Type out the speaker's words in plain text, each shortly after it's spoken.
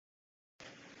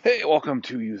Hey, welcome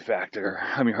to Youth Factor.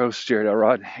 I'm your host, Jared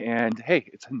Elrod, and hey,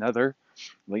 it's another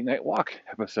late night walk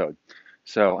episode.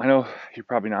 So I know you're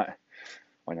probably not,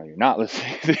 well, I know you're not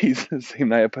listening to these the same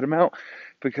night I put them out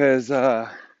because,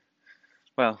 well,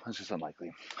 it's just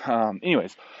unlikely.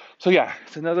 Anyways, so yeah,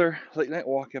 it's another late night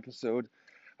walk episode.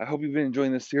 I hope you've been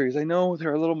enjoying this series. I know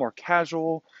they're a little more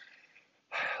casual,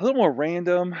 a little more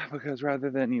random because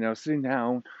rather than, sitting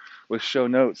down with show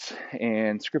notes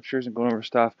and scriptures and going over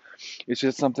stuff, it's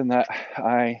just something that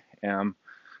I am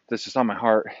that's just on my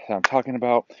heart that I'm talking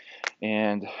about,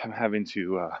 and I'm having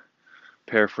to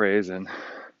paraphrase and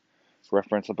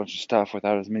reference a bunch of stuff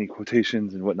without as many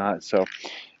quotations and whatnot. So,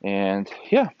 and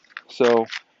yeah, so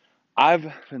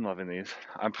I've been loving these.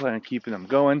 I'm planning on keeping them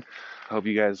going. I hope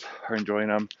you guys are enjoying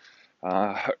them.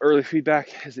 Early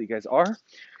feedback is that you guys are.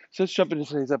 So let's jump into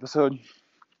today's episode.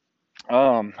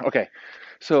 Okay,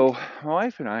 so my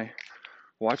wife and I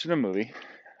were watching a movie,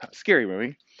 a scary movie,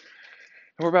 and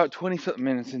we're about 20 something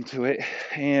minutes into it,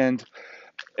 and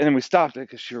then we stopped it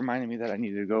because she reminded me that I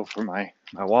needed to go for my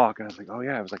walk. And I was like, oh,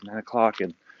 yeah, it was like 9 o'clock.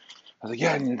 And I was like,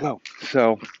 yeah, I need to go.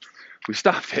 So we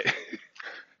stopped it.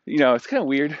 It's kind of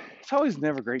weird. It's always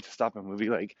never great to stop a movie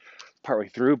like partway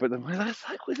through. But then when that's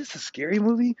like, wait, this is a scary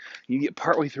movie. You get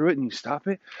partway through it and you stop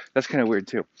it. That's kind of weird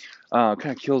too. Kind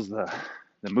of kills the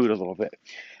mood a little bit.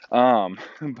 Um,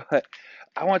 but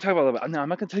I want to talk about a little bit. No, I'm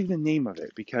not going to tell you the name of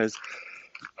it because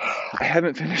I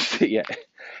haven't finished it yet.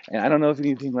 And I don't know if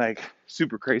anything like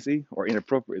super crazy or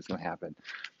inappropriate is going to happen.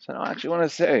 So I don't actually want to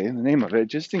say the name of it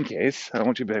just in case. I don't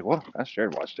want you to be like, well, I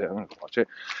Jared watched it. I'm going to watch it.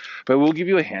 But we'll give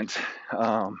you a hint.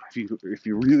 If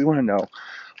you really want to know,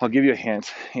 I'll give you a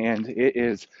hint. And it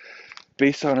is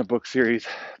based on a book series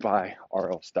by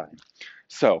R.L. Stein.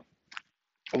 So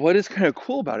what is kind of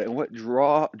cool about it and what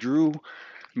drew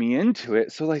me into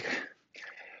it? So like,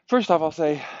 first off, I'll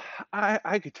say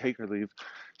I could take or leave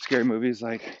scary movies.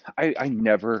 Like I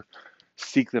never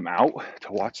seek them out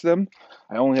to watch them.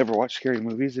 I only ever watch scary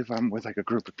movies if I'm with like a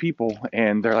group of people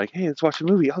and they're like, "Hey, let's watch a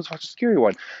movie. Let's watch a scary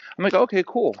one." I'm like, "Okay,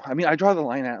 cool." I mean, I draw the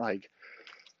line at like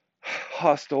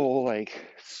Hostel, like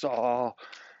Saw,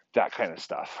 that kind of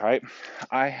stuff, right?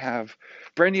 I have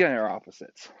Brandy and I are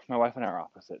opposites. My wife and I are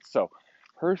opposites. So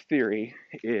her theory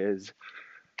is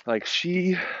like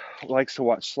she likes to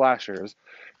watch slashers.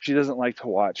 She doesn't like to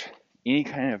watch any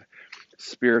kind of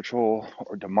spiritual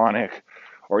or demonic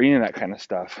or any of that kind of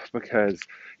stuff because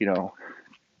you know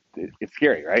it's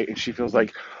scary, right? And she feels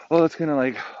like, oh, it's gonna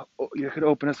like, oh, you could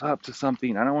open us up to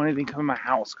something. I don't want anything come in my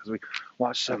house because we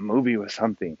watched some movie with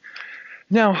something.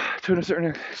 Now, to a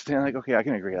certain extent, like, okay, I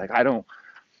can agree. Like, I don't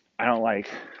like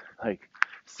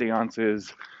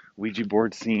seances, Ouija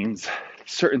board scenes,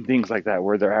 certain things like that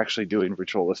where they're actually doing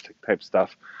ritualistic type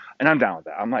stuff, and I'm down with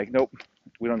that. I'm like, nope,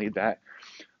 we don't need that.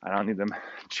 I don't need them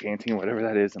chanting whatever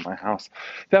that is in my house.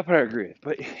 That part I agree with.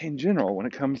 But in general, when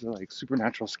it comes to like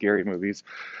supernatural scary movies,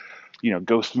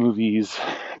 ghost movies,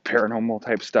 paranormal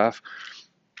type stuff,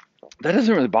 that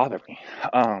doesn't really bother me.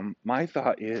 My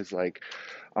thought is like,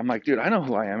 I'm like, dude, I know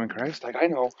who I am in Christ. Like, I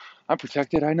know I'm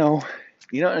protected. I know,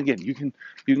 and again, you can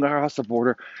cross the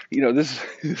border. This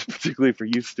is particularly for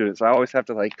youth students. I always have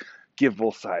to like give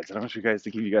both sides. I don't want you guys to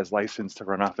give you guys license to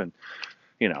run off and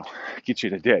you know get you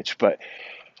in a ditch, but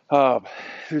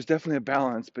there's definitely a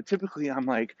balance. But typically, I'm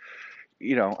like,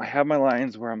 I have my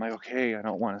lines where I'm like, okay, I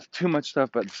don't want too much stuff,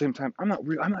 but at the same time, I'm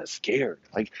not scared.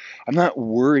 Like, I'm not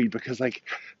worried because like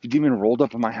the demon rolled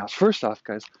up in my house. First off,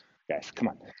 guys, come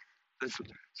on, let's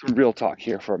some real talk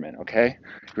here for a minute, okay?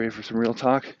 You ready for some real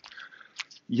talk?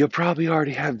 You probably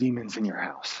already have demons in your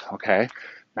house, okay?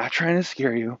 Not trying to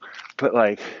scare you, but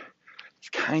like it's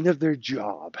kind of their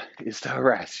job is to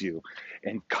harass you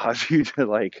and cause you to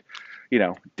like,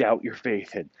 doubt your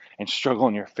faith and struggle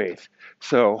in your faith.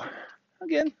 So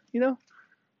again,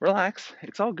 relax.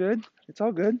 It's all good. It's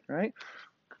all good, right?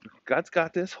 God's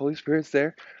got this. Holy Spirit's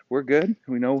there. We're good.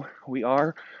 We know who we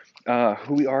are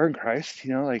in Christ.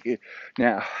 Like it,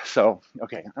 now. So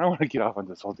okay, I don't want to get off on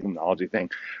this whole demonology thing,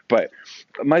 but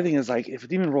my thing is like if a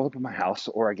demon rolled up in my house,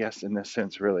 or I guess in this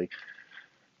sense, really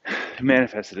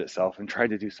manifested itself and tried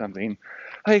to do something,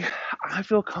 like I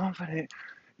feel confident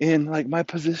in like my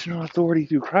positional authority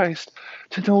through Christ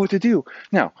to know what to do.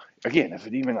 Now, again, if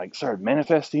it even like started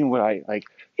manifesting, would I like?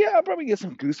 Yeah, I'll probably get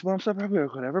some goosebumps. I'll probably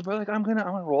like, whatever. But like, I'm gonna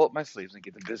roll up my sleeves and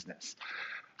get the business.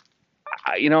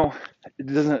 It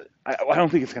doesn't. I don't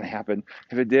think it's gonna happen.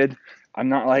 If it did, I'm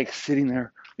not like sitting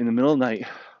there in the middle of the night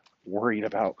worried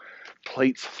about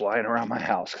plates flying around my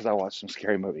house because I watched some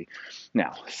scary movie.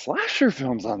 Now, slasher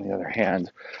films, on the other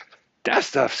hand, that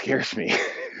stuff scares me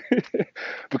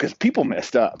because people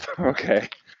messed up. Okay,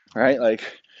 right? Like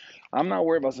I'm not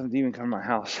worried about some demon coming to my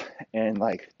house and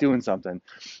like doing something.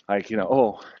 Like,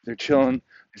 oh, they're chilling,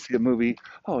 they see a movie,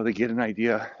 oh, they get an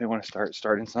idea, they want to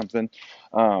starting something.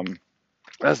 Um,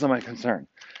 that's not my concern.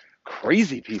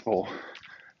 Crazy people,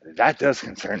 that does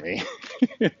concern me.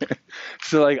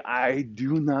 So like I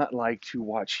do not like to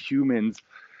watch humans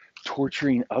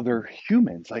torturing other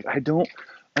humans. Like I don't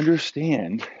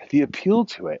understand the appeal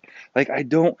to it. Like I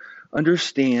don't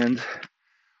understand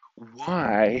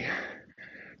why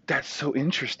that's so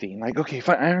interesting. Like, okay,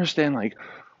 fine, I understand like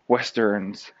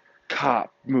westerns,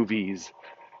 cop movies,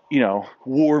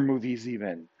 war movies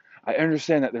even. I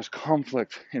understand that there's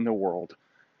conflict in the world.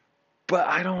 But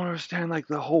I don't understand like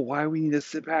the whole why we need to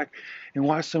sit back and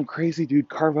watch some crazy dude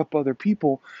carve up other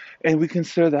people and we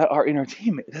consider that our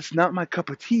entertainment. That's not my cup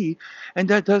of tea, and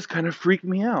that does kind of freak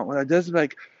me out. That does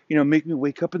like, make me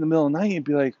wake up in the middle of the night and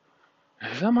be like,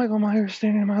 is that Michael Myers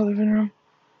standing in my living room?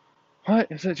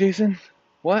 What? Is that Jason?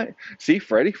 What? See,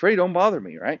 Freddy don't bother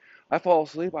me, right? I fall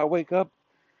asleep, I wake up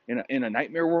in a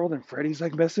nightmare world and Freddy's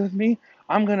like messing with me.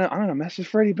 I'm gonna mess with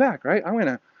Freddy back, right? I'm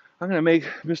gonna make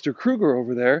Mr. Krueger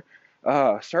over there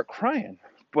start crying.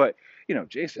 But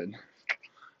Jason,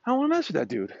 I don't want to mess with that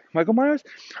dude. Michael Myers,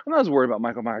 I'm not as worried about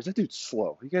Michael Myers. That dude's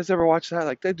slow. You guys ever watch that?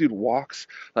 Like that dude walks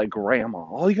like grandma.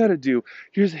 All you gotta do,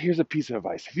 here's a piece of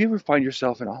advice. If you ever find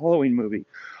yourself in a Halloween movie,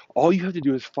 all you have to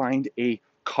do is find a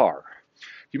car.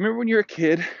 You remember when you were a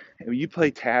kid and you play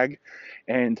tag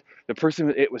and the person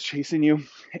with it was chasing you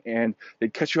and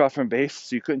they'd cut you off from base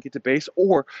so you couldn't get to base,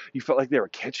 or you felt like they were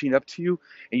catching up to you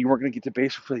and you weren't going to get to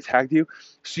base before they tagged you.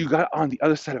 So you got on the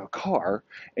other side of a car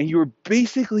and you were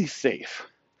basically safe,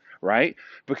 right?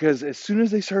 Because as soon as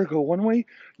they started to go one way,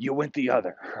 you went the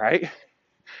other, right?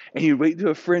 And you'd wait till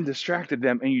a friend distracted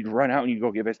them and you'd run out and you'd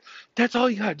go get base. That's all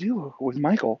you got to do with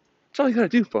Michael. That's all you got to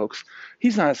do, folks.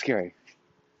 He's not scary.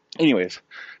 Anyways,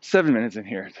 7 minutes in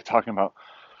here to talking about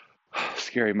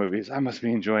scary movies. I must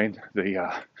be enjoying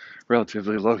the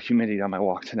relatively low humidity on my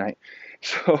walk tonight.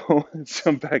 So let's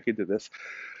jump back into this.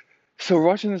 So we're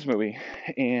watching this movie,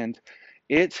 and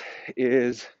it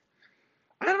is,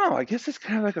 I don't know, I guess it's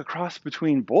kind of like a cross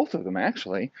between both of them,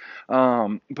 actually.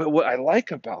 But what I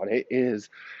like about it is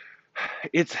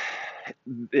it's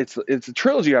it's a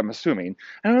trilogy, I'm assuming.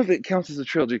 I don't know if it counts as a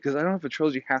trilogy because I don't know if a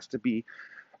trilogy has to be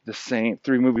the same,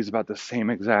 three movies about the same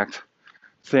exact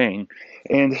thing.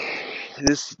 And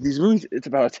these movies, it's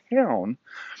about a town,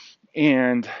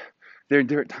 and they're in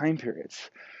different time periods.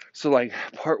 So like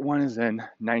part one is in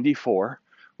 '94,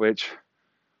 which,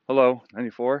 hello,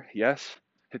 '94, yes,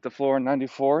 hit the floor in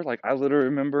 '94. Like I literally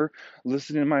remember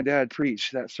listening to my dad preach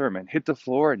that sermon, hit the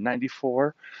floor in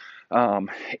 '94,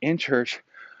 in church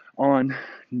on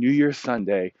New Year's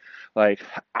Sunday. Like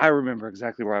I remember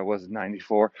exactly where I was in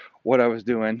 '94, what I was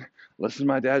doing, listen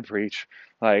to my dad preach.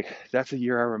 Like that's a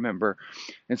year I remember.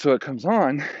 And so it comes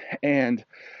on and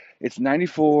it's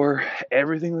 '94,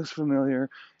 everything looks familiar.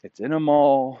 It's in a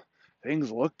mall.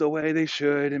 Things look the way they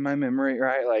should in my memory,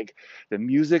 right? Like the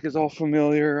music is all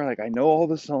familiar. Like I know all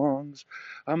the songs.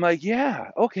 I'm like,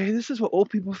 yeah, okay, this is what old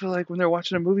people feel like when they're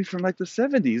watching a movie from like the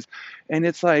 '70s. And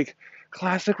it's like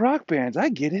classic rock bands. I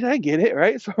get it,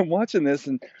 right? So I'm watching this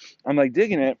and I'm like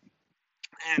digging it.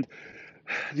 And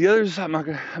the others I'm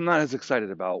not as excited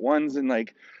about. One's in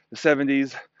like the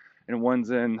 '70s and one's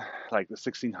in like the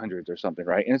 1600s or something,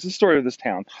 right? And it's the story of this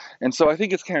town. And so I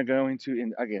think it's kind of going to,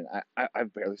 and again,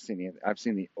 I've barely seen it. I've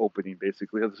seen the opening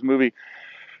basically of this movie.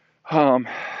 Um,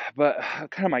 but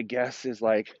kind of my guess is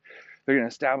like they're going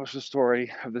to establish the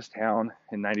story of this town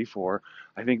in '94.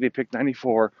 I think they picked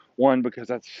 '94, one, because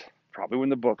that's probably when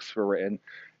the books were written,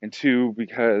 and two,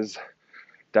 because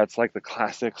that's like the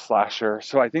classic slasher.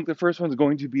 So I think the first one's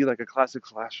going to be like a classic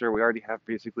slasher. We already have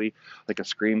basically like a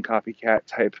Scream copycat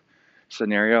type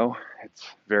scenario. It's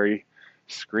very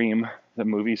Scream, the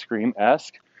movie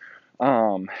Scream-esque.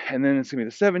 And then it's gonna be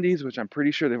the '70s, which I'm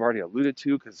pretty sure they've already alluded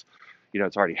to because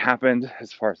it's already happened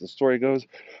as far as the story goes.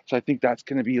 So I think that's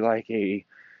gonna be like a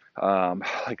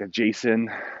Jason.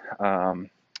 Um,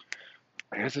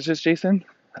 I guess it's just Jason.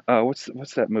 What's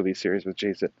that movie series with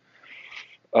Jason?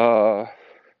 Uh,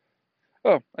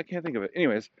 oh, I can't think of it.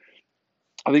 Anyways,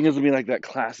 I think it's gonna be like that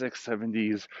classic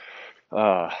 '70s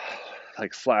uh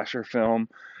like slasher film.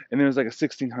 And then there's like a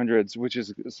 1600s, which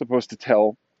is supposed to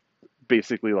tell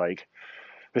basically like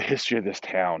the history of this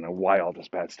town and why all this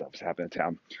bad stuff's happened in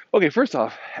town. Okay, first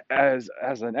off, as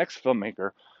an ex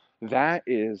filmmaker, that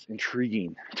is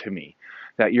intriguing to me.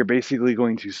 That you're basically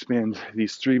going to spend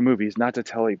these three movies not to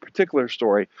tell a particular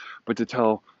story, but to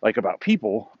tell like about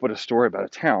people, but a story about a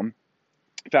town.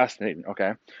 Fascinating.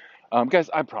 Okay. Guys,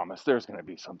 I promise there's going to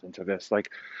be something to this.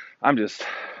 Like, I'm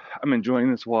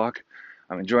enjoying this walk.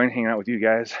 I'm enjoying hanging out with you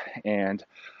guys. And,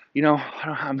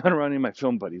 I'm not around any of my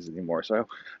film buddies anymore. So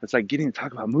it's like getting to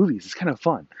talk about movies. It's kind of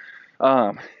fun.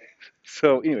 Um,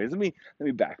 so, anyways, let me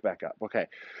back up. Okay,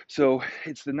 so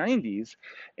it's the '90s,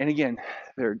 and again,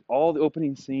 they're all the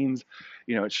opening scenes.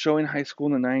 It's showing high school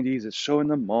in the '90s. It's showing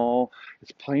the mall.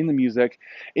 It's playing the music,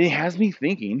 and it has me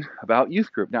thinking about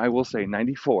youth group. Now, I will say,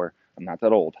 '94. I'm not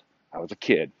that old. I was a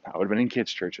kid. I would have been in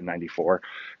kids' church in '94.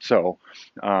 So,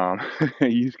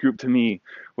 youth group to me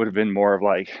would have been more of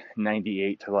like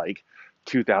 '98 to like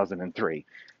 2003,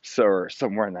 so or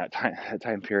somewhere in that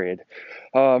time period.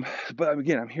 But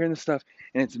again, I'm hearing this stuff,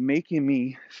 and it's making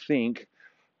me think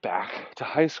back to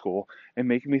high school and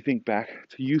making me think back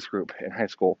to youth group in high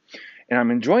school, and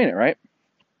I'm enjoying it, right?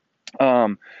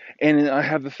 Um, and then I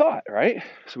have the thought, right?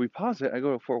 So we pause it. I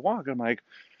go for a walk. I'm like,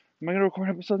 am I going to record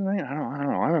an episode tonight? I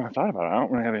don't know. I haven't thought about it. I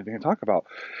don't really have anything to talk about.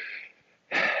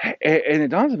 And it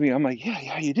dawns on me, I'm like,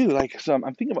 yeah, you do. Like, so I'm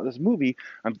thinking about this movie.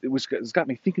 It's got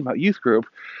me thinking about youth group,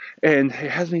 and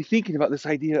it has me thinking about this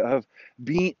idea of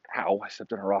being, ow, I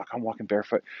stepped on a rock, I'm walking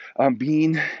barefoot,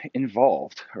 being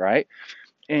involved, right?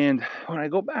 And when I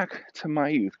go back to my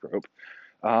youth group,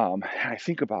 and I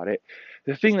think about it,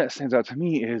 the thing that stands out to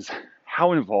me is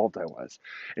how involved I was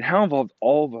and how involved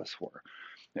all of us were.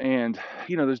 And,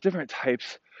 there's different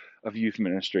types of youth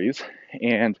ministries,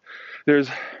 and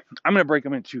I'm going to break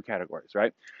them into two categories,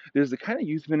 right? There's the kind of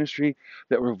youth ministry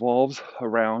that revolves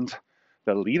around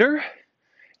the leader,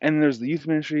 and there's the youth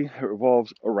ministry that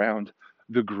revolves around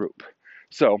the group.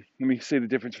 So let me say the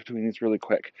difference between these really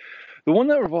quick. The one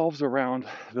that revolves around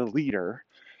the leader,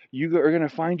 you are going to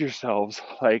find yourselves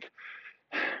like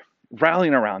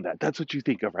rallying around that. That's what you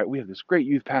think of, right? We have this great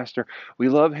youth pastor. We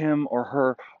love him or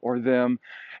her or them,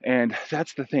 and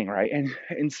that's the thing, right?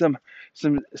 And some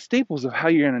staples of how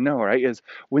you're going to know, right, is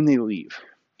when they leave.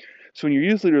 So when your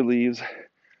youth leader leaves,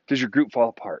 does your group fall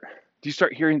apart? Do you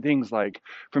start hearing things like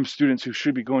from students who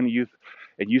should be going to youth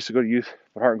and used to go to youth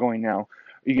but aren't going now?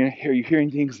 Are you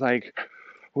hearing things like,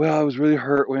 well, I was really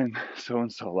hurt when so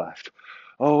and so left.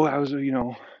 Oh,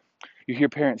 you hear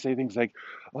parents say things like,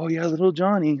 oh yeah, little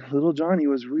Johnny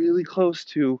was really close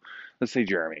to, let's say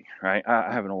Jeremy, right?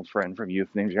 I have an old friend from youth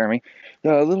named Jeremy.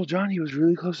 Little Johnny was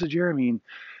really close to Jeremy, and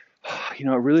it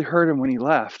really hurt him when he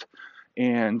left,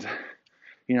 and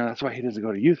that's why he doesn't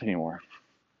go to youth anymore.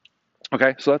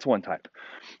 Okay, so that's one type.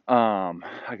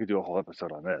 I could do a whole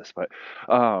episode on this, but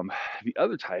the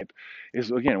other type is,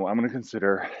 again, what I'm going to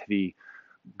consider the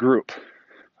group,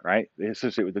 right? They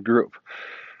associate with the group.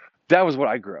 That was what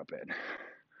I grew up in.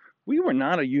 We were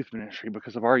not a youth ministry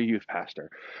because of our youth pastor.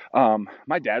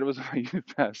 My dad was my youth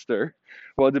pastor.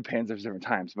 Well, it depends. There's different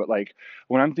times, but like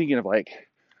when I'm thinking of like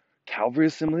Calvary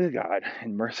Assembly of God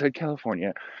in Merced,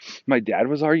 California, my dad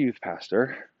was our youth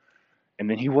pastor, and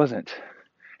then he wasn't.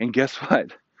 And guess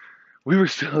what? We were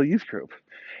still a youth group,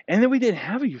 and then we didn't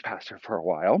have a youth pastor for a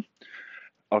while.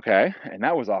 Okay, and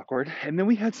that was awkward. And then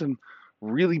we had some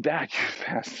really bad youth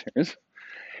pastors,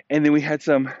 and then we had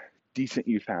some decent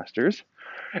youth pastors.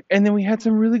 And then we had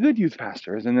some really good youth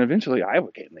pastors, and eventually I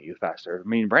became the youth pastor,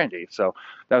 me and Brandy. So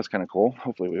that was kind of cool.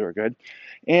 Hopefully we were good.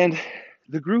 And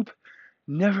the group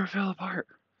never fell apart.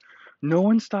 No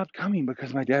one stopped coming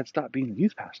because my dad stopped being the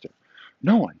youth pastor.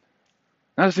 No one.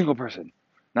 Not a single person.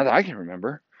 Not that I can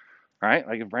remember. Right?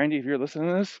 Like if Brandy, if you're listening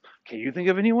to this, can you think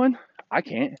of anyone? I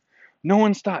can't. No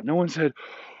one stopped. No one said,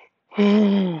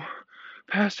 oh,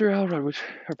 Pastor Elrod,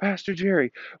 or Pastor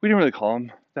Jerry. We didn't really call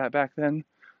him that back then.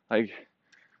 Like,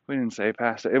 we didn't say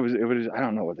pastor. It was I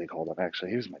don't know what they called him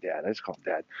actually. He was my dad. I just called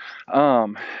him dad.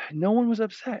 No one was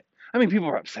upset. I mean, people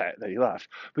were upset that he left,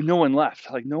 but no one left.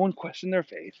 Like no one questioned their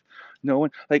faith. No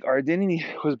one, like, our identity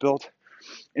was built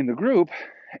in the group,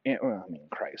 and well, I mean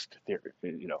Christ,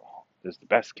 is the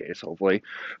best case hopefully.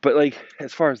 But like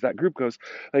as far as that group goes,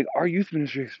 like our youth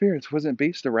ministry experience wasn't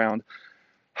based around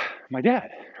my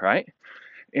dad, right?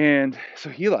 And so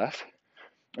he left.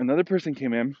 Another person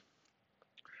came in.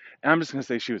 And I'm just going to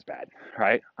say she was bad,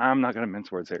 right? I'm not going to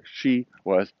mince words here. She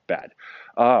was bad.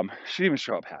 She didn't even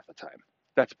show up half the time.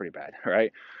 That's pretty bad,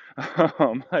 right?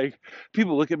 Like,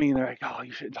 people look at me and they're like, oh,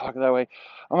 you shouldn't talk that way.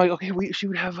 I'm like, okay, she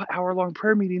would have hour-long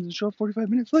prayer meetings and show up 45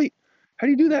 minutes late. How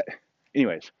do you do that?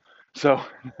 Anyways, so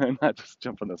I'm not just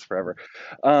jumping this forever.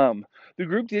 The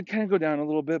group did kind of go down a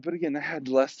little bit, but again, that had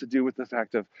less to do with the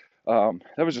fact of,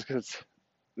 that was just because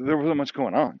there wasn't much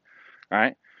going on,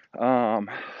 right?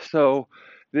 So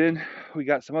then we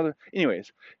got some other,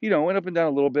 anyways, went up and down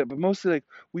a little bit, but mostly like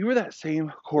we were that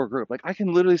same core group. Like I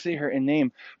can literally sit here and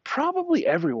name probably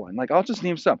everyone. Like I'll just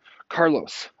name some.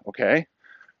 Carlos, okay,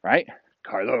 right?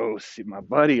 Carlos, my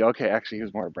buddy. Okay, actually he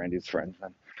was more of Brandy's friend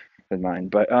than than mine.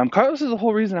 But Carlos is the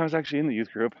whole reason I was actually in the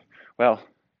youth group. Well,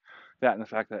 that and the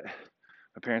fact that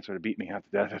my parents would have beat me half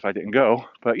to death if I didn't go.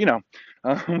 But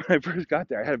when I first got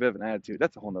there, I had a bit of an attitude.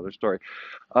 That's a whole nother story.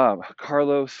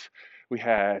 Carlos, we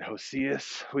had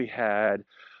Josias, we had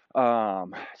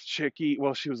Chicky.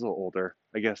 Well, she was a little older.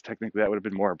 I guess technically that would have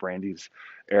been more of Brandy's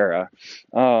era.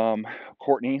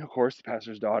 Courtney, of course, the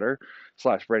pastor's daughter,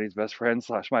 slash Brandy's best friend,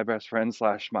 slash my best friend,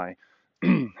 slash my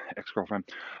ex-girlfriend.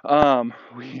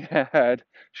 We had,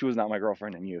 she was not my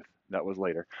girlfriend in youth. That was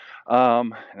later.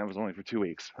 And that was only for 2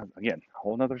 weeks. Again, a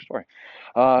whole nother story.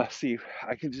 See,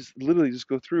 I can just literally just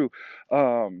go through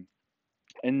and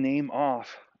name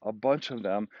off a bunch of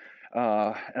them.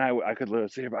 And I could literally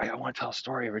say, but I want to tell a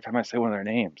story every time I say one of their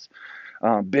names.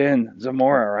 Ben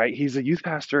Zamora, right? He's a youth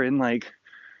pastor in I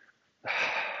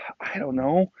don't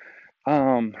know,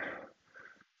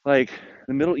 like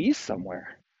the Middle East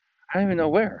somewhere. I don't even know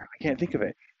where. I can't think of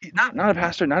it. He's not a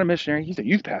pastor, not a missionary. He's a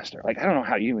youth pastor. Like, I don't know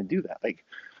how you even do that. Like,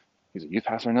 he's a youth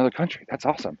pastor in another country. That's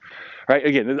awesome, right?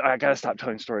 Again, I gotta stop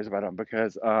telling stories about him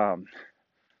because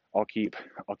I'll keep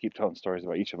telling stories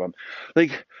about each of them.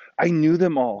 Like, I knew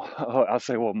them all. Oh, I'll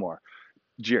say one more.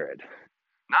 Jared,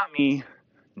 not me,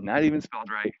 not even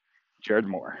spelled right. Jared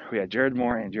Moore. We had Jared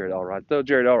Moore and Jared Elrod. Though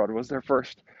Jared Elrod was their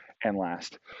first and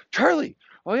last. Charlie.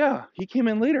 Oh yeah, he came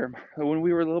in later when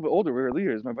we were a little bit older. We were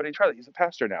leaders. My buddy Charlie. He's a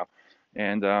pastor now,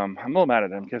 and I'm a little mad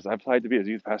at him because I applied to be his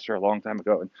youth pastor a long time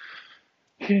ago, and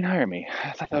he didn't hire me.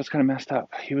 I thought that was kind of messed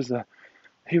up. He was the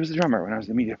drummer when I was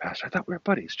the media pastor. I thought we were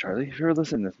buddies, Charlie. If you were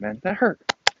listening to this, man, that hurt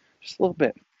just a little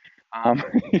bit. Um,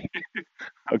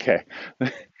 okay,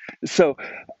 so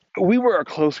we were a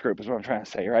close group, is what I'm trying to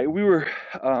say, right? We were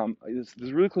this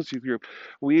really close youth group.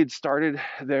 We had started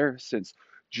there since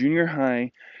junior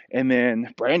high, and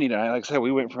then Brandy and I, like I said,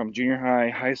 we went from junior high,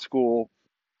 high school.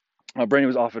 Brandy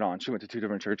was off and on. She went to two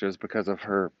different churches because of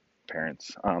her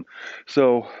parents.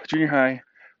 So junior high,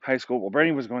 high school. Well,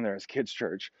 Brandy was going there as kids'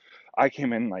 church. I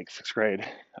came in like sixth grade,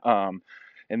 and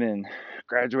then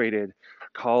graduated,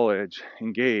 college,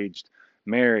 engaged,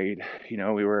 married.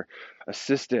 We were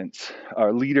assistants,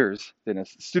 leaders, then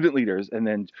student leaders, and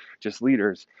then just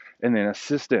leaders, and then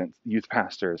assistant youth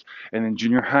pastors, and then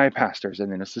junior high pastors,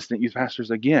 and then assistant youth pastors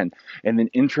again, and then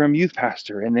interim youth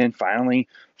pastor, and then finally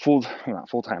not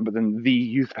full time, but then the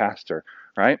youth pastor,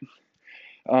 right?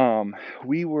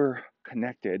 We were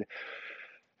connected,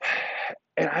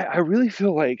 and I really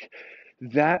feel like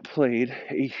that played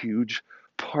a huge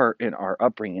part in our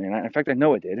upbringing. And in fact, I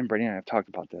know it did. And Brittany and I have talked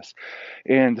about this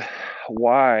and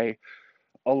why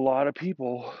a lot of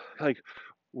people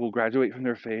will graduate from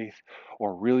their faith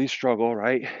or really struggle,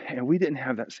 right? And we didn't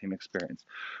have that same experience.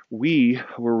 We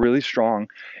were really strong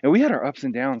and we had our ups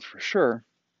and downs for sure,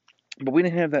 but we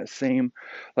didn't have that same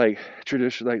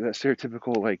tradition, like that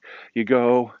stereotypical, you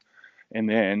go and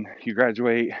then you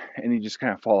graduate and you just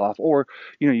kind of fall off, or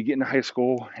you get into high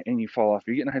school and you fall off,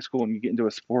 you get into high school and you get into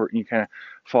a sport and you kind of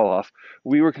fall off.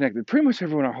 We were connected, pretty much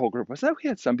everyone in our whole group was. That we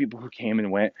had some people who came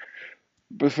and went,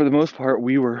 but for the most part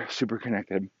we were super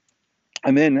connected.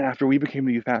 And then after we became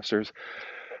the youth pastors,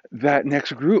 that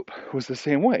next group was the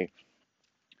same way.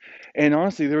 And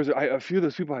honestly, there was a few of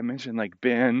those people I mentioned, like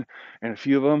Ben, and a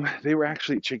few of them, they were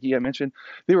actually, Chicky I mentioned,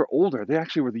 they were older. They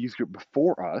actually were the youth group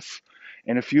before us.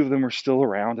 And a few of them were still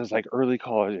around as early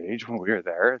college age when we were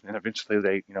there. And eventually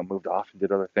they, moved off and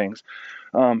did other things.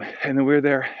 And then we were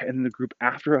there, and the group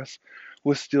after us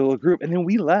was still a group. And then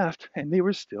we left, and they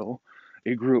were still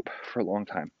a group for a long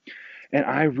time. And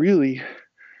I really,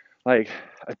 I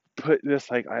put this,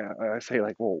 I say,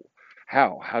 well,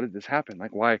 how did this happen?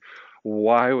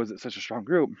 Why was it such a strong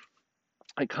group?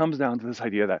 It comes down to this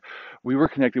idea that we were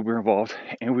connected, we were involved,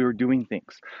 and we were doing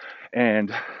things.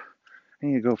 And I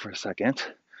need to go for a second.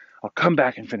 I'll come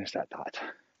back and finish that thought.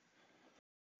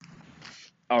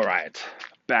 All right,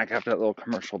 back after that little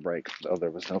commercial break. Oh,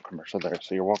 there was no commercial there,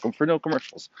 so you're welcome for no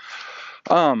commercials.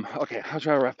 Okay, I'll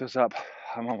try to wrap this up.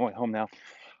 I'm on my way home now.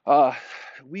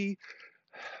 We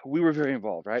were very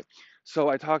involved, right? So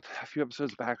I talked a few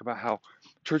episodes back about how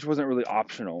church wasn't really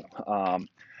optional.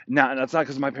 Now, that's not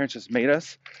because my parents just made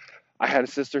us. I had a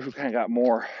sister who kind of got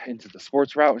more into the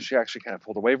sports route, and she actually kind of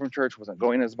pulled away from church, wasn't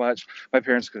going as much. My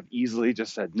parents could have easily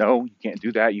just said, no, you can't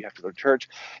do that. You have to go to church.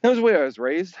 That was the way I was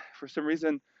raised. For some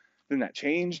reason, then that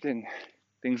changed and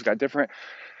things got different.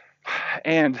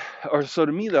 So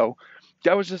to me, though,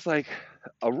 that was just like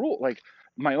a rule, like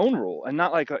my own rule, and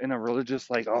not in a religious,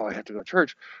 oh, I have to go to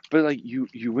church, but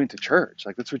you went to church.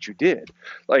 That's what you did.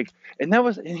 And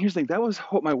here's the thing, that was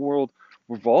what my world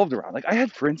revolved around. I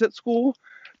had friends at school,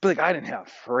 but I didn't have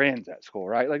friends at school,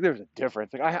 right? There was a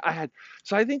difference. I had,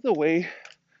 so I think the way,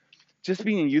 just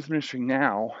being in youth ministry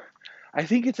now, I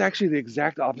think it's actually the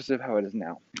exact opposite of how it is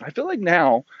now. I feel like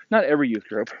now, not every youth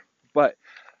group, but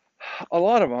a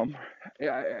lot of them,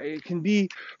 it can be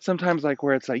sometimes like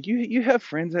where it's like you have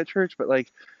friends at church, but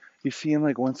like you see them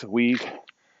like once a week,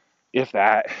 if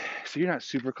that. So you're not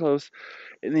super close.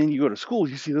 And then you go to school,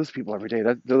 you see those people every day.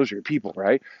 Those are your people,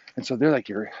 right? And so they're like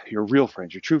your real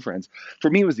friends, your true friends. For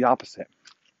me, it was the opposite.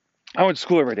 I went to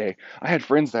school every day. I had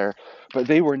friends there, but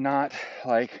they were not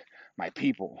like my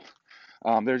people.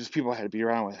 They're just people I had to be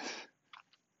around with.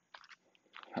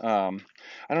 I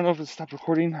don't know if it stopped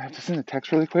recording. I have to send a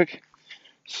text really quick.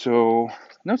 So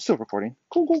no, it's still recording.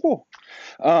 Cool.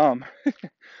 Um,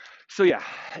 so yeah,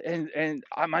 and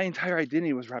my entire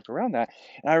identity was wrapped around that.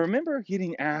 And I remember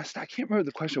getting asked. I can't remember what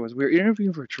the question was. We were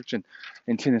interviewing for a church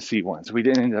in Tennessee once. We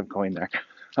didn't end up going there.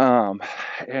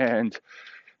 And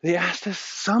they asked us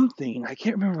something. I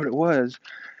can't remember what it was.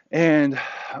 And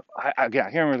I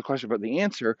can't remember the question, but the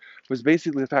answer was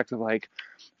basically the fact of like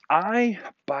I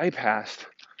bypassed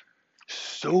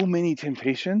so many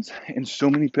temptations and so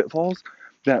many pitfalls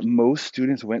that most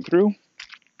students went through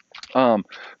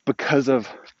because of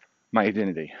my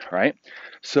identity, right?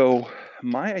 So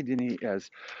my identity as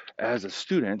a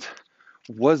student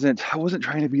I wasn't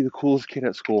trying to be the coolest kid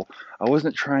at school. I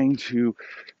wasn't trying to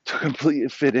completely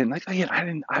fit in. Like again,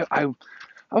 I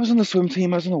was on the swim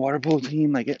team. I was on the water polo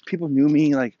team. Like people knew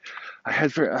me. Like I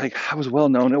was well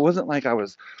known. It wasn't like I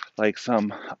was like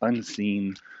some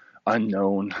unseen,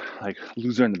 unknown like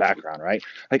loser in the background, right?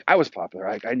 Like I was popular.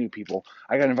 Like I knew people.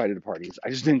 I got invited to parties. I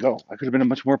just didn't go. I could have been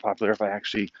much more popular if I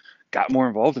actually got more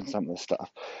involved in some of this stuff.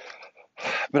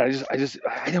 But I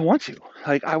didn't want to.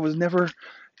 Like I was never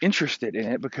interested in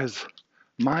it because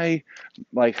my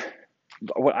like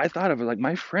what I thought of was like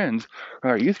my friends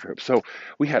are our youth group. So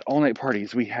we had all night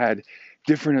parties, we had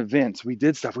different events, we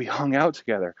did stuff, we hung out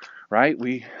together, right?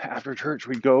 We after church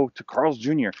we'd go to Carl's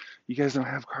Jr. You guys don't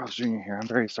have Carl's Jr. here. I'm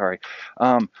very sorry.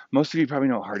 Most of you probably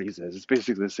know what Hardee's is. It's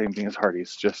basically the same thing as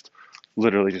Hardee's, just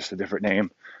literally just a different name,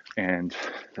 and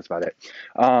that's about it.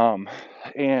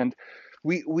 And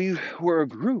we were a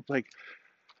group like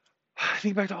I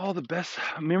think back to all the best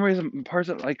memories and parts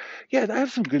of like, yeah, I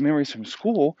have some good memories from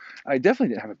school. I definitely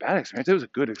didn't have a bad experience. It was a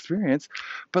good experience.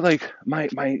 But like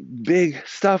my big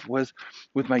stuff was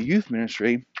with my youth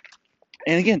ministry.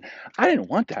 And again, I didn't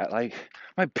want that. Like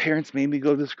my parents made me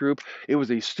go to this group. It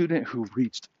was a student who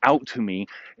reached out to me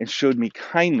and showed me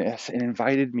kindness and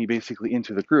invited me basically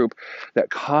into the group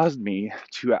that caused me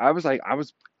to I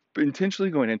was intentionally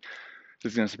going in.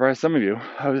 This is gonna surprise some of you.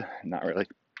 Not really.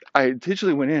 I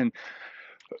intentionally went in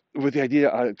with the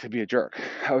idea to be a jerk.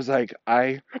 I was like,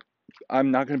 I'm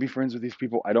not going to be friends with these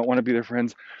people. I don't want to be their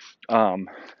friends. Um,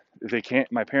 they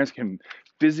can't. My parents can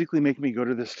physically make me go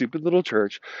to this stupid little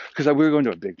church because we were going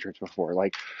to a big church before.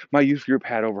 Like my youth group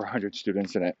had over 100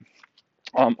 students in it.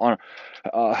 On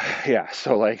yeah.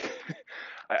 So like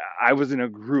I was in a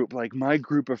group. Like my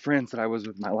group of friends that I was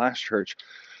with my last church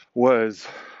was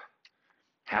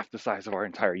half the size of our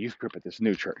entire youth group at this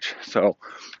new church. So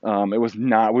it was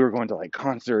not, we were going to like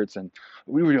concerts and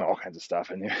we were doing all kinds of stuff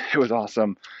and it was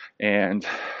awesome. And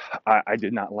I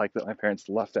did not like that my parents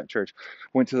left that church,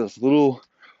 went to this little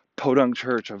podunk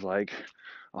church of like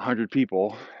 100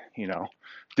 people, you know,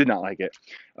 did not like it.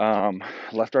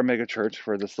 Left our mega church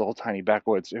for this little tiny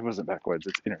backwoods. It wasn't backwoods,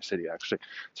 it's inner city actually.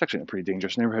 It's actually a pretty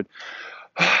dangerous neighborhood.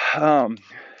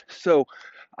 So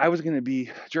I was going to be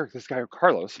a jerk. This guy,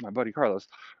 Carlos, my buddy Carlos,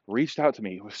 reached out to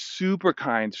me, was super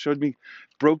kind, showed me,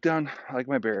 broke down like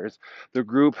my bears. The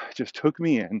group just took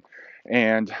me in,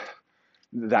 and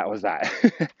that was that.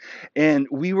 And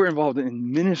we were involved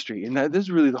in ministry, and this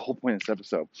is really the whole point of this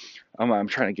episode. I'm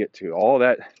trying to get to all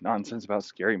that nonsense about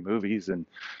scary movies and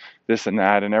this and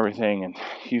that and everything, and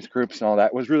youth groups and all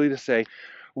that was really to say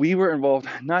we were involved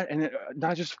not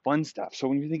just fun stuff. So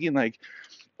when you're thinking like,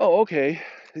 oh, okay,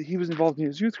 he was involved in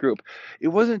his youth group. It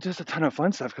wasn't just a ton of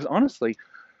fun stuff, because honestly,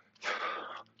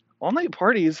 all night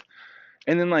parties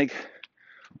and then like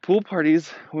pool parties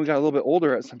when we got a little bit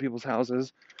older at some people's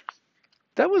houses,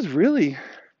 that was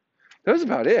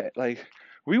about it. Like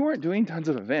we weren't doing tons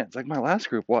of events. Like my last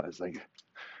group was like,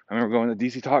 I remember going to the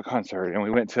DC Talk concert and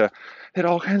we they had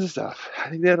all kinds of stuff. I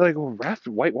think they had like a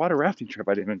whitewater rafting trip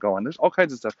I didn't even go on. There's all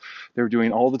kinds of stuff they were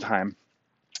doing all the time.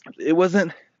 It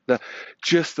wasn't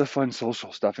just the fun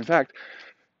social stuff. In fact,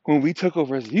 when we took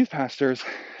over as youth pastors,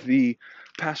 the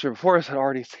pastor before us had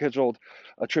already scheduled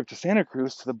a trip to Santa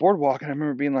Cruz to the boardwalk. And I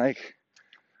remember being like,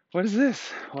 what is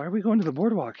this? Why are we going to the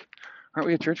boardwalk? Aren't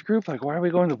we a church group? Like, why are we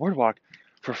going to the boardwalk?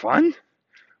 For fun?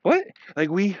 What? Like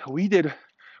we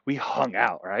we hung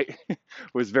out, right? It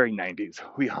was very 90s.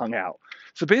 We hung out.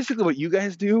 So basically what you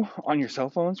guys do on your cell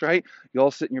phones, right? You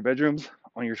all sit in your bedrooms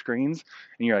on your screens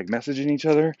and you're like messaging each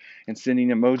other and sending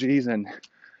emojis and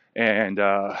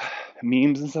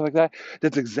memes and stuff like that.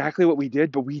 That's exactly what we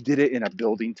did, but we did it in a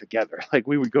building together. Like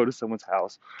we would go to someone's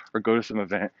house or go to some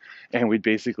event and we'd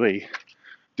basically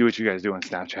do what you guys do on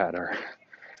Snapchat or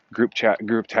group chat,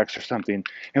 group text or something,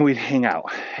 and we'd hang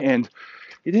out. And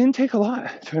it didn't take a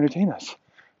lot to entertain us.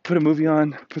 Put a movie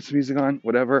on, put some music on,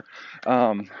 whatever.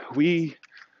 We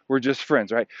were just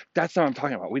friends, right? That's not what I'm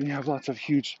talking about. We didn't have lots of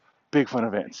huge, big fun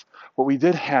events. What we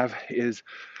did have is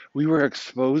we were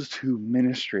exposed to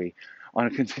ministry on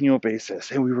a continual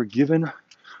basis, and we were given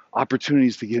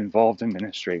opportunities to get involved in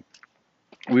ministry.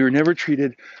 We were never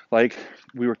treated like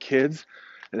we were kids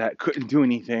that couldn't do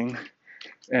anything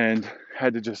and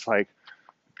had to just like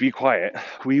be quiet.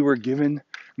 We were given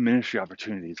ministry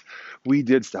opportunities. We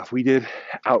did stuff. We did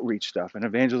outreach stuff and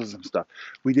evangelism stuff.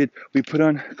 We put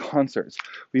on concerts.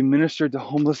 We ministered to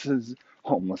homeless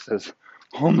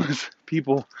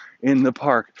people in the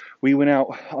park. We went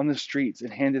out on the streets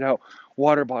and handed out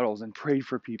water bottles and prayed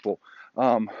for people.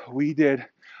 I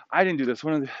didn't do this.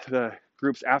 One of the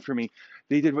groups after me,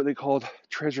 they did what they called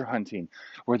treasure hunting,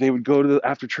 where they would go to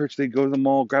after church, they'd go to the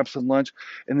mall, grab some lunch,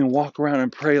 and then walk around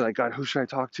and pray like, God, who should I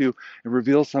talk to, and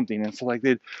reveal something. And so like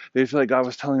they'd feel like God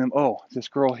was telling them, oh, this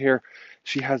girl here,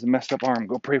 she has a messed up arm.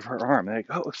 Go pray for her arm. And they're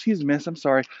like, oh, excuse me, miss, I'm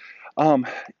sorry.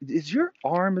 Is there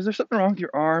something wrong with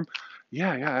your arm?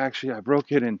 Yeah, actually I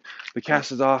broke it and the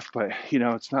cast is off, but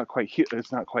it's not quite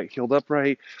healed up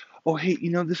right. Oh, hey,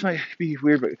 this might be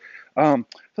weird, but I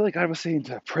feel like God was saying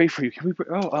to pray for you. Can we pray?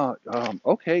 Oh,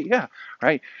 okay, yeah,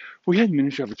 right. We had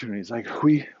ministry opportunities. Like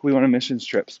we went on mission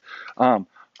trips. Our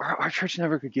church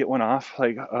never could get one off,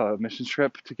 like a mission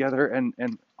trip together and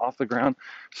off the ground.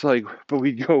 So like, but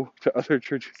we'd go to other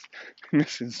churches'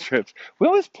 mission trips. We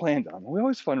always planned on. We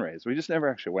always fundraised. We just never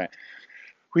actually went.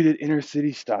 We did inner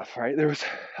city stuff, right? There was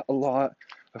a lot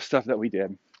of stuff that we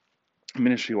did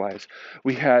ministry wise.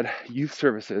 We had youth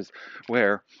services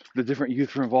where the different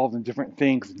youth were involved in different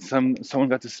things, and someone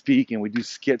got to speak, and we do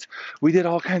skits. We did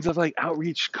all kinds of like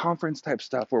outreach conference type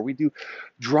stuff where we do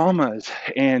dramas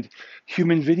and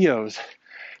human videos,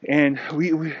 and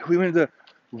we went to the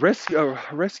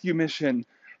rescue mission,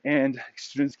 and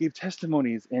students gave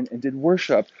testimonies and did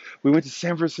worship. We went to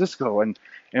San Francisco and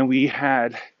we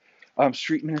had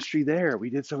street ministry there. We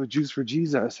did some with Jews for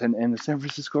Jesus and the San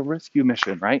Francisco Rescue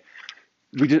Mission, right?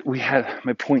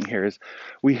 My point here is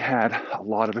we had a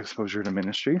lot of exposure to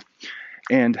ministry,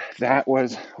 and that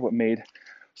was what made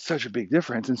such a big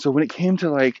difference. And so when it came to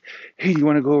like, hey, do you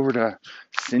want to go over to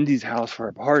Cindy's house for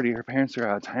a party? Her parents are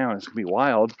out of town. It's going to be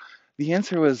wild. The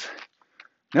answer was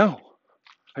no,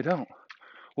 I don't.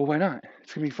 Well, why not?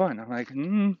 It's going to be fun. I'm like,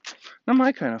 not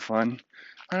my kind of fun.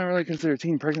 I don't really consider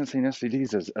teen pregnancy and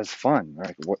STDs as fun. They're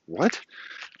like, what?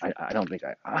 I don't think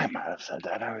I might have said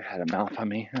that. I had a mouth on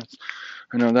me.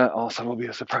 I know that also will be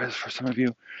a surprise for some of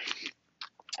you.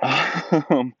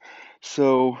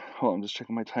 So, hold on, I'm just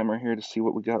checking my timer here to see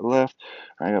what we got left.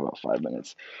 I got about 5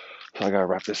 minutes, so I gotta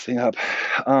wrap this thing up.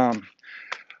 I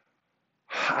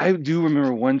do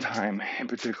remember one time in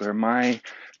particular, my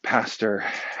pastor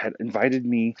had invited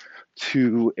me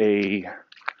to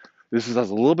this was, I was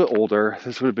a little bit older.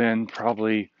 This would have been this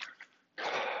would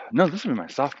have been my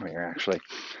sophomore year, actually.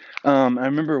 I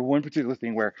remember one particular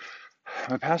thing where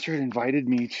my pastor had invited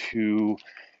me to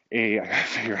I gotta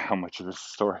figure out how much of this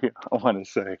story I want to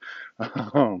say.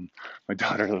 My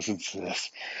daughter listens to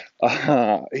this.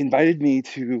 Invited me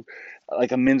to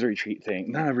like a men's retreat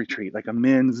thing. Not a retreat, like a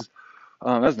men's.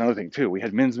 That's another thing too. We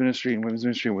had men's ministry and women's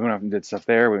ministry. We went off and did stuff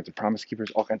there. We went to Promise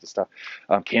Keepers, all kinds of stuff,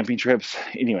 camping trips.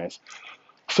 Anyways,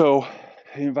 so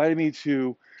he invited me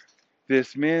to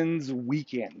this men's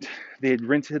weekend. They had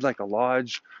rented like a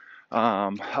lodge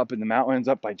up in the mountains,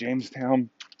 up by Jamestown,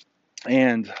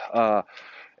 and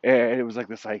it was like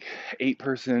this like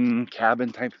 8-person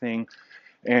cabin type thing.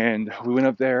 And we went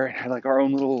up there and had like our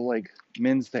own little like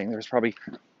men's thing. There was probably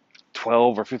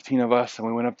 12 or 15 of us, and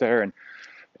we went up there and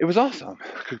it was awesome.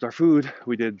 We cooked our food.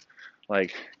 We did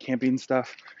like camping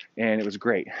stuff, and it was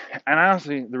great. And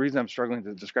honestly, the reason I'm struggling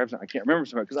to describe something, I can't remember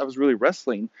something, because I was really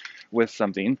wrestling with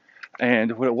something.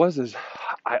 And what it was is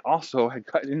I also had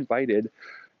gotten invited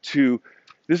to,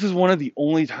 this is one of the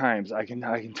only times I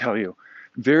can tell you,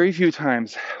 very few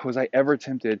times was I ever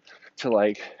tempted to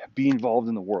like be involved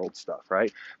in the world stuff,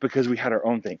 right? Because we had our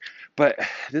own thing. But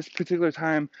this particular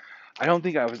time, I don't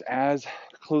think I was as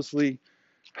closely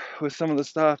with some of the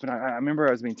stuff, and I remember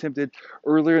I was being tempted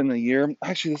earlier in the year.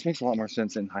 Actually, this makes a lot more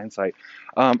sense in hindsight.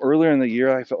 Earlier in the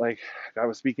year, I felt like God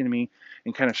was speaking to me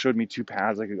and kind of showed me two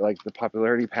paths, like the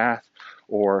popularity path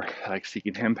or like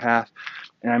seeking Him path.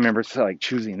 And I remember like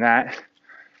choosing that,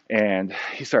 and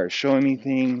He started showing me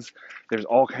things. There's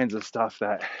all kinds of stuff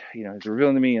that He's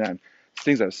revealing to me, and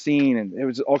things I've seen, and it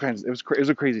was all kinds. It was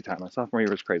a crazy time. My sophomore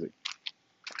year was crazy.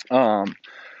 Um,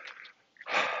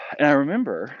 and I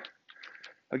remember,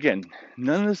 again,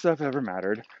 none of this stuff ever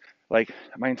mattered. Like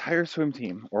my entire swim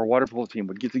team or water polo team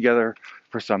would get together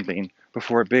for something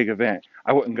before a big event.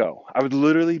 I wouldn't go. I would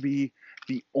literally be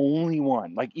the only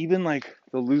one. Like even like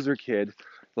the loser kid,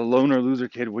 the loner loser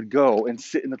kid would go and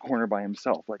sit in the corner by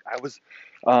himself. Like I was,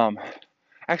 um,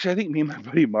 actually I think me and my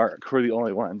buddy Mark were the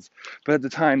only ones. But at the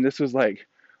time, this was like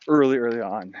early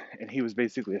on, and he was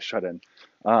basically a shut-in.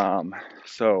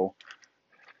 So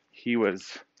he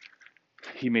was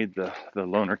he made the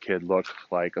loner kid look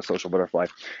like a social butterfly.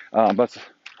 That's a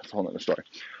whole other story.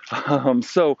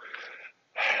 So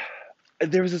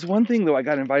there was this one thing though I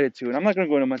got invited to, and I'm not going to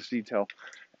go into much detail.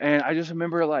 And I just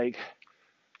remember like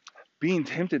being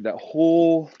tempted that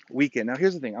whole weekend. Now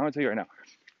here's the thing, I'm going to tell you right now.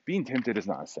 Being tempted is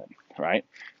not a sin, right?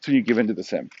 So you give into the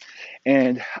sin.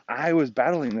 And I was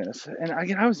battling this, and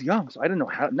again, I was young, so I didn't know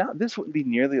how. Now this wouldn't be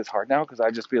nearly as hard now because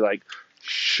I'd just be like,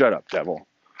 "Shut up, devil,"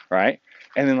 right?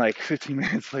 And then like 15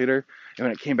 minutes later, and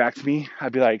when it came back to me,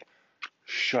 I'd be like,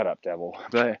 "Shut up, devil."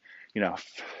 But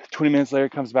 20 minutes later,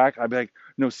 it comes back, I'd be like,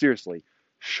 "No, seriously,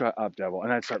 shut up, devil,"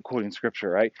 and I'd start quoting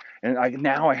scripture, right? And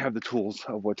now I have the tools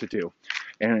of what to do,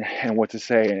 and what to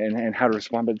say, and how to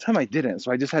respond. But at the time, I didn't,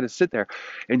 so I just had to sit there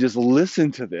and just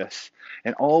listen to this.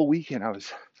 And all weekend, I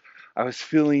was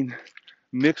feeling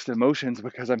mixed emotions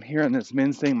because I'm hearing this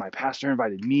men's thing. My pastor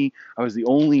invited me. I was the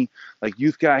only like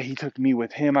youth guy. He took me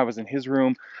with him. I was in his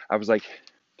room. I was like,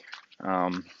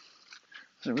 wasn't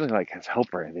really like his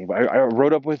helper or anything, but I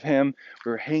rode up with him.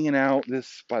 We were hanging out.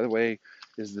 This, by the way,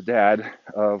 is the dad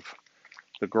of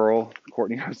the girl,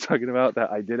 Courtney, I was talking about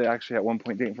that I did actually at one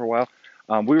point dating for a while.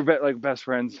 We were like best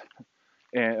friends,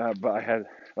 and but I had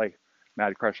like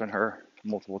mad crush on her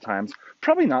multiple times.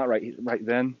 Probably not right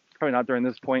then. Probably not during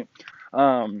this point.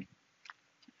 Um,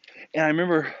 and I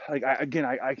remember, like, I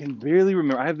can barely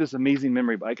remember. I have this amazing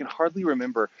memory, but I can hardly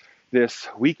remember this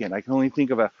weekend. I can only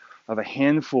think of a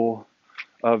handful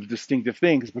of distinctive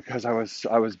things because I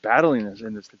was battling this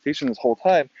and this temptation this whole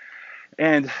time.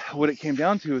 And what it came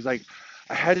down to is like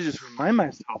I had to just remind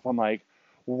myself. I'm like,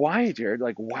 why, Jared?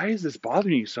 Like, why is this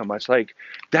bothering you so much? Like,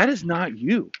 that is not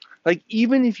you. Like,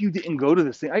 even if you didn't go to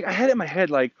this thing, I had it in my head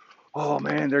like, oh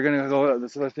man, they're gonna go to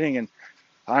this other thing, and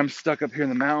I'm stuck up here in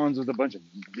the mountains with a bunch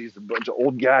of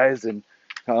old guys, and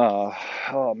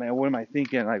oh man, what am I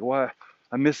thinking? Like, what?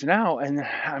 I'm missing out. And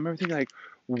I remember thinking like,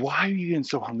 why are you getting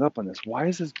so hung up on this? Why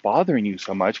is this bothering you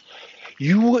so much?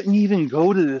 You wouldn't even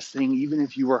go to this thing even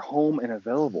if you were home and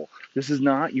available. This is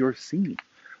not your scene.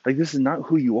 Like, this is not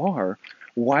who you are.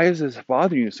 Why is this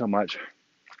bothering you so much?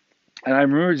 And I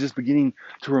remember just beginning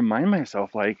to remind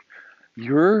myself, like,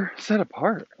 you're set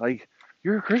apart. Like,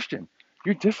 you're a Christian.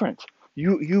 You're different.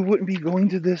 You wouldn't be going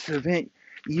to this event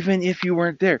even if you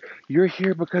weren't there. You're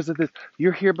here because of this.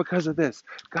 You're here because of this.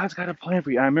 God's got a plan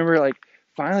for you. And I remember like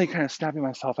finally kind of snapping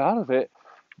myself out of it,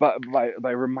 but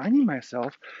by reminding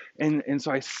myself, and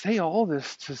so I say all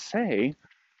this to say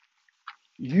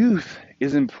youth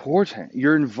is important.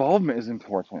 Your involvement is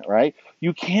important, right?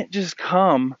 You can't just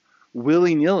come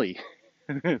willy-nilly.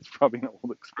 It's probably an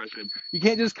old expression. You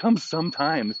can't just come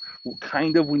sometimes,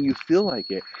 kind of when you feel like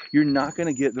it. You're not going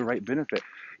to get the right benefit.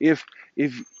 If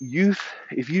if you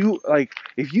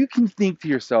can think to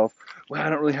yourself, well, I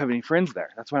don't really have any friends there.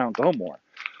 That's why I don't go more.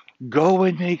 Go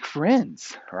and make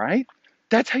friends, right?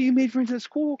 That's how you made friends at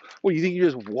school. Well, you think you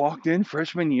just walked in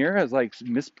freshman year as like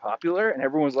Miss Popular and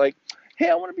everyone was like, hey,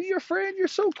 I want to be your friend. You're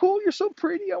so cool. You're so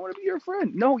pretty. I want to be your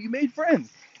friend. No, you made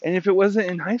friends. And if it wasn't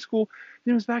in high school,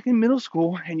 then it was back in middle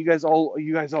school, and you guys all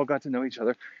got to know each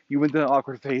other. You went through the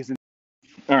awkward phase. And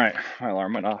all right, my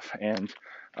alarm went off, and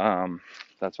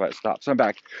that's why it stopped. So I'm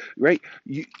back. Right,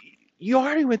 you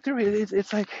already went through it.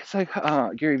 It's like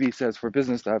Gary Vee says for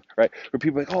business stuff, right? Where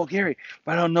people are like, oh Gary,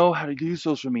 but I don't know how to do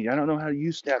social media. I don't know how to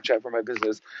use Snapchat for my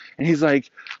business. And he's like,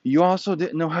 you also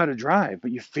didn't know how to drive, but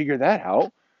you figure that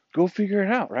out. Go figure it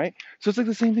out, right? So it's like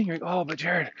the same thing. You're like, oh, but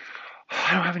Jared,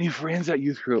 I don't have any friends at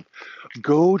youth group.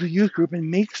 Go to youth group and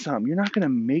make some. You're not going to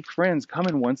make friends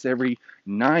coming once every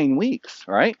 9 weeks,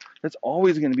 right? That's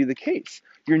always going to be the case.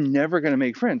 You're never going to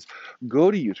make friends. Go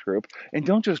to youth group and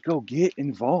don't just go, get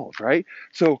involved, right?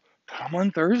 So come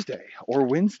on Thursday or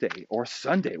Wednesday or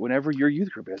Sunday, whenever your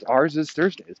youth group is. Ours is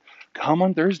Thursdays. Come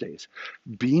on Thursdays.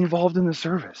 Be involved in the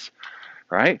service,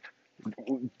 right?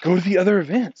 Go to the other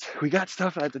events. We got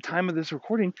stuff at the time of this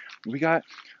recording. We got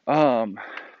um,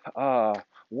 uh,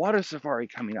 water safari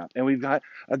coming up, and we've got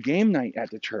a game night at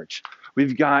the church.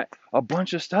 We've got a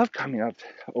bunch of stuff coming up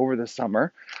over the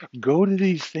summer. Go to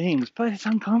these things, but it's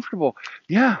uncomfortable.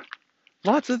 Yeah,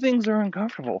 lots of things are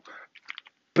uncomfortable,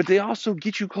 but they also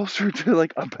get you closer to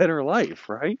like a better life,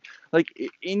 right? Like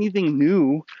anything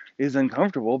new is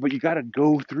uncomfortable, but you got to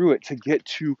go through it to get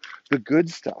to the good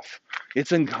stuff.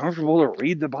 It's uncomfortable to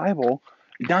read the Bible,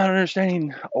 not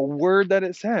understanding a word that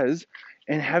it says,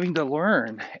 and having to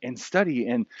learn and study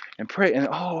and pray. And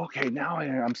oh, okay, now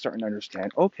I'm starting to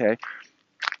understand. Okay,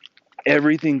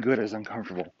 everything good is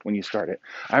uncomfortable when you start it.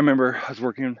 I remember I was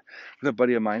working with a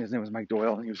buddy of mine. His name was Mike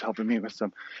Doyle, and he was helping me with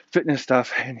some fitness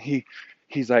stuff. And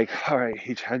he's like, all right,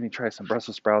 he had me try some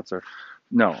Brussels sprouts, or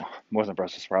no, it wasn't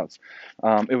Brussels sprouts.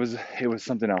 It was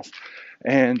something else.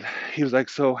 And he was like,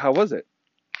 so how was it?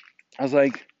 I was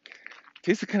like,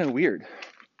 tasted kind of weird.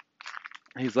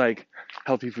 He's like,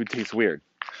 healthy food tastes weird,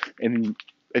 and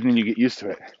then you get used to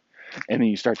it, and then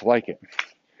you start to like it.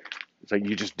 It's like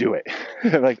you just do it.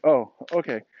 Like, oh,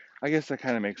 okay. I guess that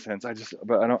kind of makes sense.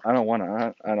 But I don't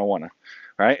wanna,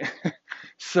 right?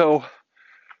 So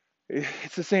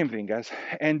it's the same thing, guys.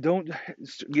 And don't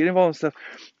get involved in stuff,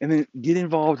 and then get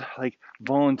involved, like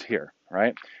volunteer,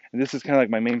 right? And this is kind of like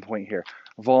my main point here.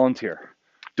 Volunteer.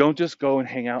 Don't just go and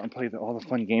hang out and play all the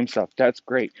fun game stuff. That's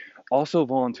great. Also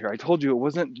volunteer. I told you it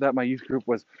wasn't that my youth group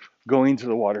was going to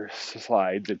the water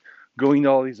slides and going to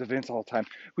all these events all the time.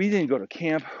 We didn't go to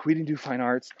camp. We didn't do fine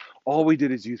arts. All we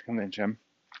did is youth convention.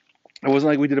 It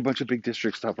wasn't like we did a bunch of big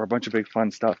district stuff or a bunch of big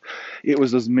fun stuff. It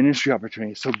was those ministry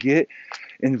opportunities. So get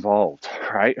involved,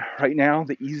 right? Right now,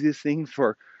 the easiest thing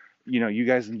for you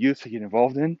guys in youth to get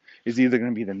involved in is either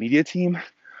going to be the media team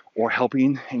or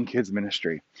helping in kids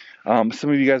ministry. Some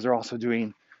of you guys are also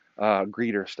doing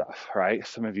greeter stuff, right?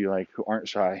 Some of you who aren't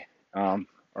shy are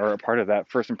a part of that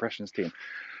first impressions team.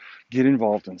 Get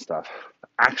involved in stuff.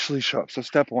 Actually show up. So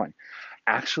step 1,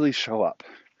 actually show up.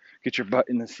 Get your butt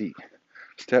in the seat.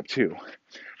 Step 2,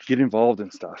 get involved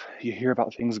in stuff. You hear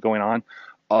about things going on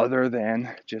other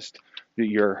than just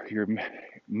your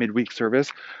midweek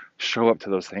service. Show up to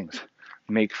those things.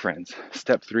 Make friends.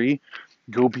 Step 3,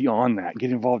 go beyond that.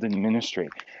 Get involved in ministry.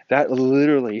 That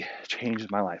literally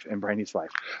changed my life and Brandy's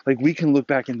life. We can look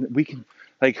back and we can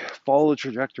follow the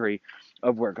trajectory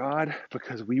of where God,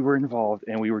 because we were involved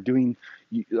and we were doing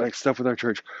stuff with our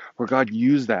church, where God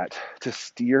used that to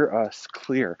steer us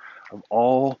clear of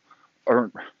all,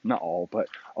 or not all, but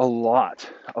a lot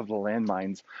of the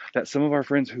landmines that some of our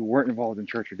friends who weren't involved in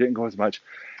church or didn't go as much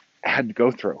had to go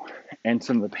through, and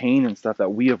some of the pain and stuff that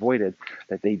we avoided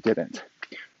that they didn't.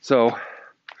 So I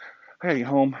gotta get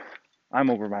home.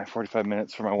 I'm over my 45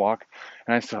 minutes for my walk,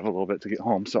 and I still have a little bit to get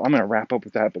home. So I'm gonna wrap up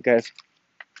with that. But guys,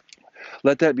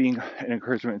 let that be an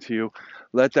encouragement to you.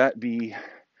 Let that be,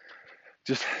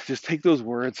 just take those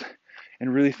words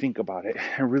and really think about it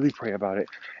and really pray about it,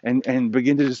 and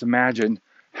begin to just imagine,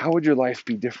 how would your life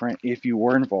be different if you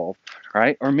were involved,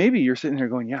 right? Or maybe you're sitting there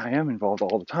going, yeah, I am involved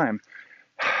all the time.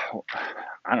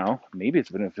 I don't know, maybe it's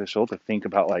beneficial to think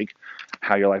about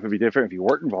how your life would be different if you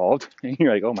weren't involved. And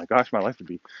you're like, oh my gosh, my life would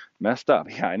be messed up.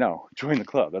 Yeah, I know. Join the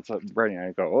club. That's what Brady and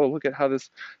I go, oh, look at how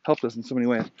this helped us in so many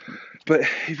ways. But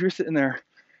if you're sitting there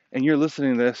and you're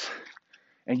listening to this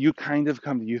and you kind of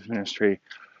come to youth ministry,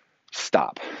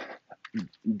 stop.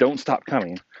 Don't stop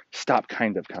coming. Stop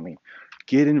kind of coming.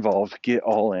 Get involved. Get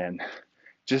all in.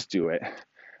 Just do it.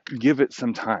 Give it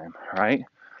some time, right?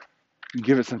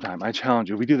 Give it some time. I challenge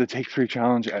you. We do the Take 3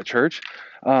 challenge at church.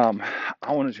 I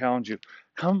want to challenge you.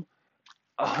 Come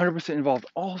 100% involved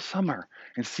all summer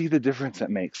and see the difference that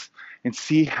makes, and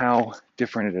see how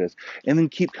different it is. And then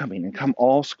keep coming and come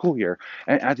all school year.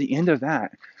 And at the end of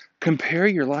that, compare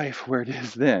your life where it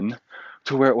is then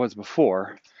to where it was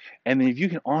before. And then if you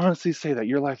can honestly say that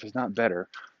your life is not better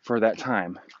for that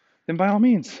time, then by all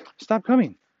means, stop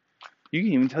coming. You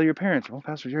can even tell your parents, well,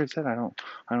 Pastor Jared said I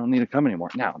don't need to come anymore.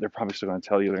 Now, they're probably still going to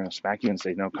tell you, they're going to smack you and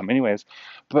say, no, come anyways.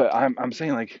 But I'm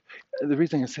saying, the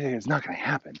reason I say it's not going to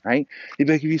happen, right? It'd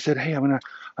be like if you said, hey, I'm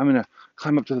going to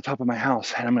climb up to the top of my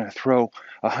house and I'm going to throw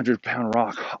a 100-pound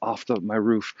rock off my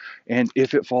roof. And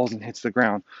if it falls and hits the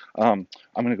ground, I'm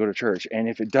going to go to church. And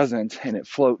if it doesn't, and it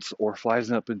floats or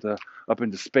flies up into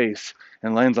space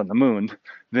and lands on the moon,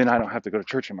 then I don't have to go to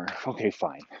church anymore. Okay,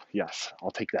 fine. Yes, I'll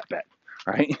take that bet.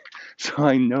 Right? So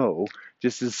I know,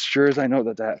 just as sure as I know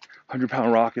that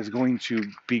 100-pound rock is going to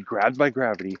be grabbed by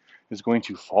gravity, is going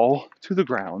to fall to the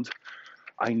ground,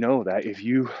 I know that if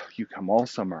you come all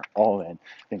summer, all in,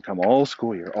 then come all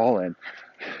school year, all in,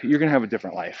 you're going to have a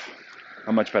different life,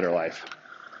 a much better life.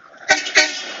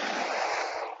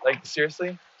 Like,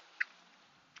 seriously?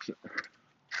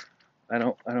 I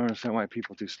don't understand why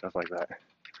people do stuff like that.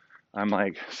 I'm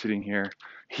like sitting here.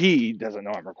 He doesn't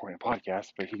know I'm recording a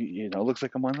podcast, but he, looks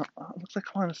like I'm on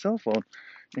a cell phone,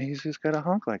 and he's just got a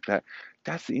honk like that.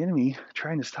 That's the enemy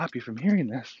trying to stop you from hearing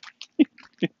this.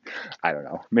 I don't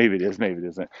know. Maybe it is. Maybe it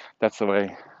isn't. That's the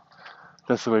way.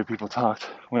 That's the way people talked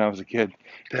when I was a kid.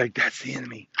 They're like, "That's the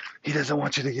enemy. He doesn't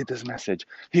want you to get this message.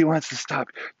 He wants to stop.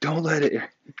 Don't let it."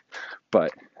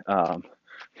 But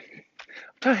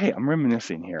hey, I'm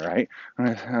reminiscing here, right? I'm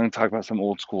gonna talk about some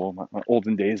old school, my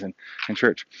olden days in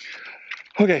church.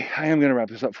 Okay, I am going to wrap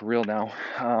this up for real now.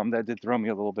 That did throw me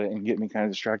a little bit and get me kind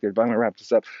of distracted, but I'm going to wrap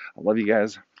this up. I love you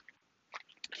guys.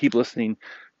 Keep listening.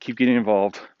 Keep getting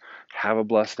involved. Have a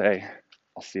blessed day.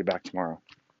 I'll see you back tomorrow.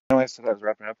 I know I said I was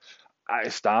wrapping up. I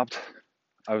stopped.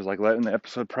 I was like letting the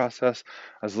episode process.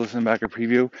 I was listening back a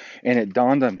preview, and it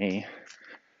dawned on me.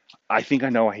 I think I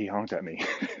know why he honked at me.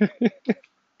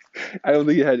 I don't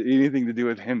think it had anything to do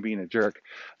with him being a jerk.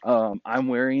 I'm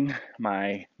wearing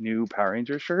my new Power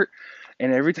Ranger shirt,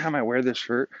 and every time I wear this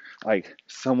shirt, like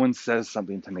someone says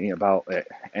something to me about it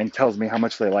and tells me how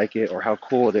much they like it or how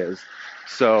cool it is.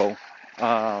 So,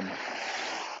 let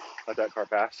that car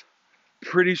pass.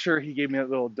 Pretty sure he gave me a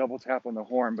little double tap on the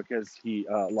horn because he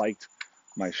liked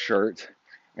my shirt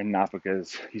and not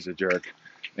because he's a jerk.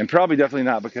 And probably definitely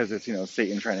not because it's,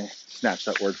 Satan trying to snatch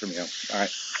that word from you. All right.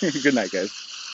 Good night, guys.